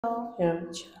Hello, Yeah,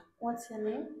 what's your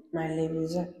name? my name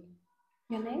is Jack.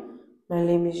 Your name? My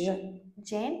name is Jack.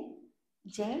 Jane?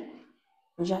 Jane?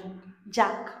 Jack.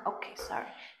 Jack. Okay, sorry.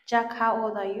 Jack, how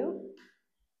old are you?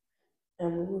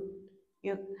 I'm good.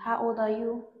 How old are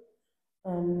you?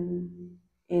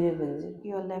 11.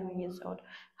 You're 11 years old.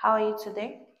 How are you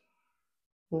today?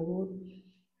 Good.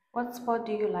 What sport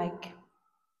do you like?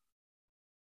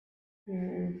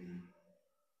 Mm,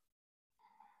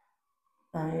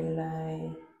 I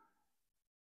like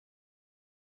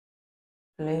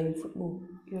playing football.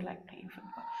 You like playing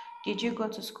football. Did you go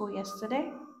to school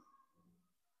yesterday?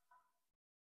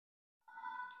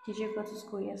 Did you go to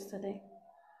school yesterday?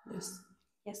 Yes.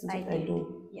 Yes, Yes, I I did.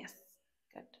 do. Yes.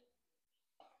 Good.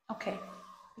 Okay.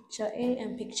 Picture A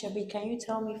and picture B. Can you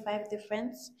tell me five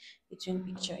difference between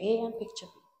picture A and picture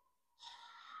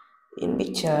B? In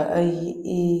picture,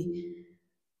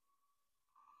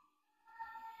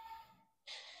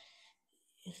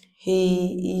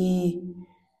 he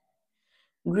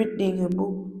reading a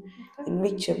book. Okay. In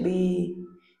picture B,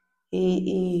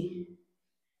 he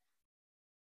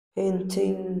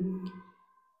painting,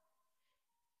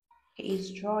 He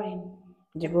is drawing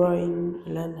drawing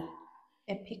land.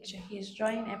 a picture. He is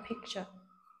drawing a picture.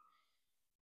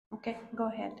 Okay, go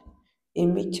ahead.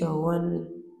 In picture one,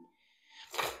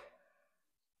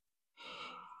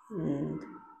 mm,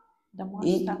 The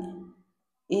it monster.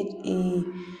 it is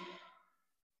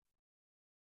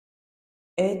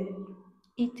ate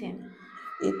Eating.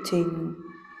 eating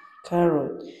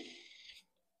carrot.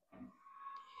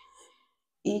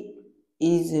 It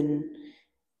isn't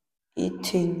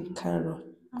eating carrot.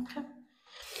 Okay.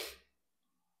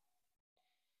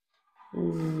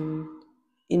 Mm,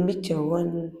 in picture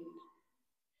one,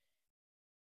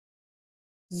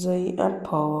 the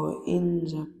apple in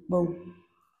the bowl.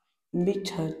 In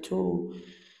picture two,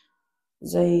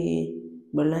 the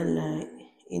banana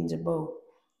in the bowl.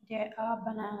 There are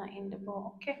banana in the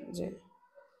bowl. Okay. The-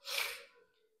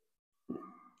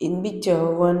 In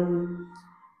picture one,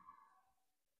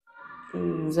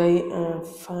 they are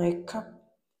five cup.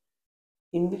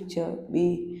 In picture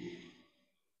B,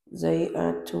 they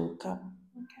are two cup.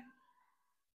 Okay.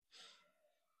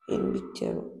 In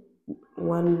picture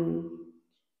one,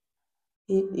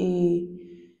 it is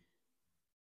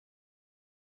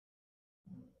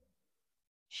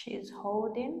She's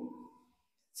holding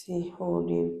she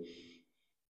holding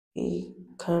a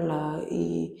color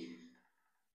is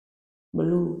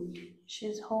blue.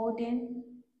 she's holding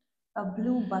a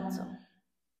blue bottle.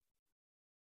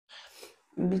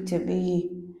 Picture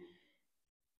B,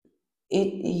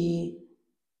 it is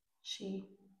She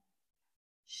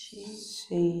she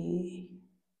she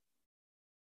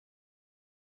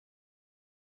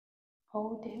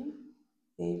holding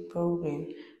a problem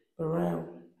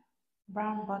brown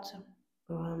brown bottle.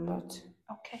 brown but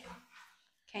Okay.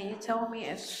 Can you tell me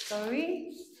a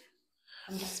story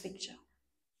from this picture?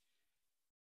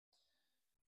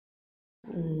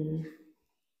 mm,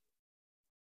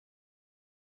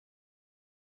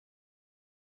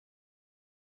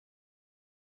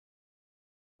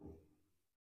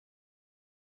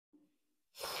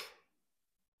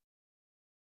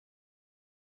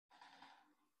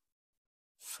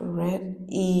 Fred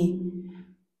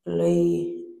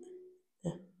play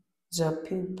the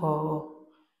people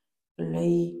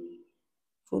play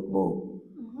football.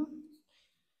 Mm-hmm.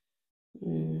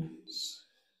 Mm,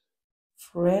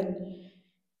 Fred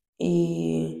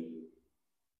is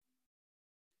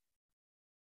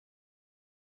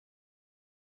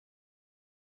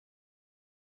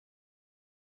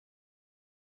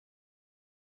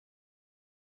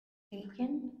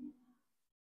Taking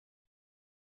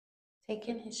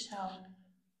taking his shower.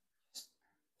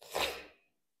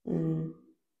 mm,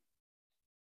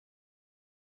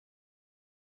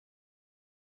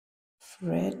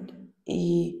 Fred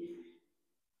is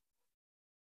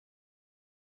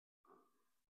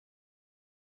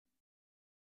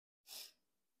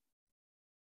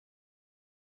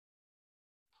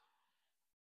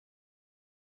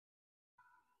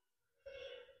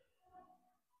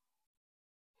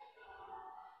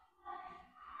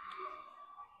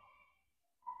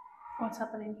What's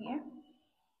happening here?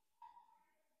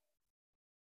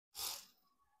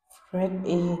 Fred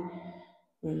is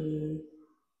mm,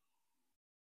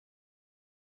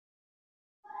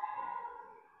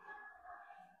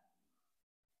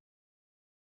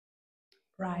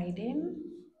 Riding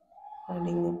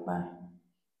riding a bike.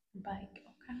 bike.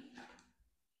 Okay.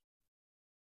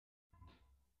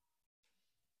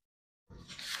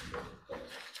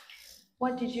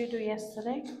 What did you do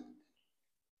yesterday?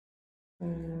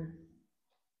 Mm,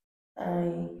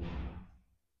 I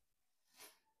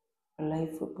play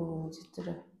football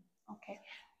yesterday. Okay.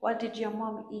 What did your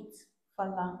mom eat for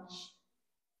lunch?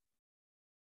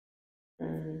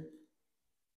 Mm,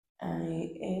 I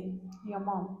ate, Your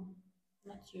mom,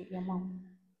 not you, your mom.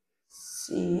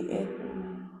 she ate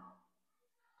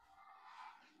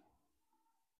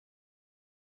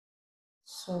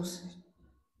sausage,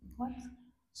 What?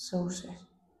 sausage.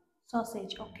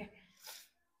 Sausage. Okay.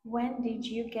 When did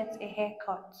you get a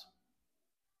haircut?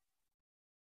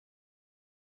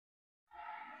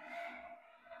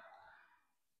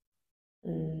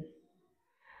 Mm,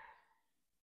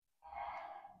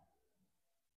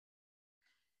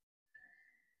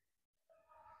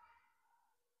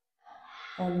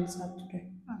 on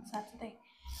Saturday. On Saturday.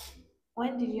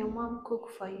 When did your mom cook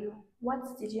for you?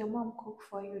 What did your mom cook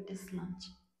for you this lunch?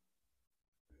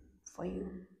 For you.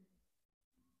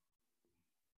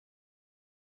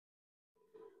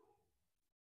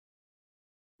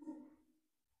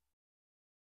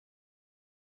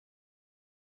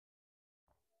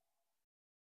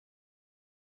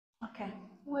 Okay.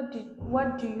 What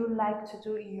do you like to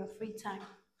do in your free time?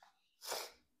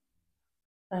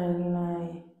 I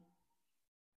like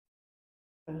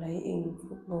playing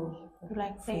football. You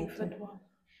like playing Free time. football.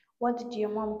 What did your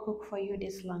mom cook for you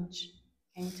this lunch?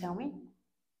 Can you tell me?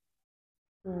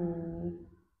 Mm,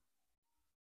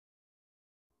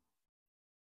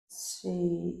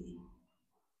 she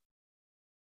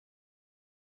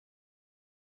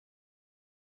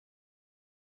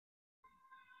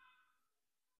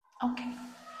Okay.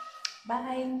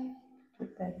 Bye.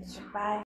 prepared Bye.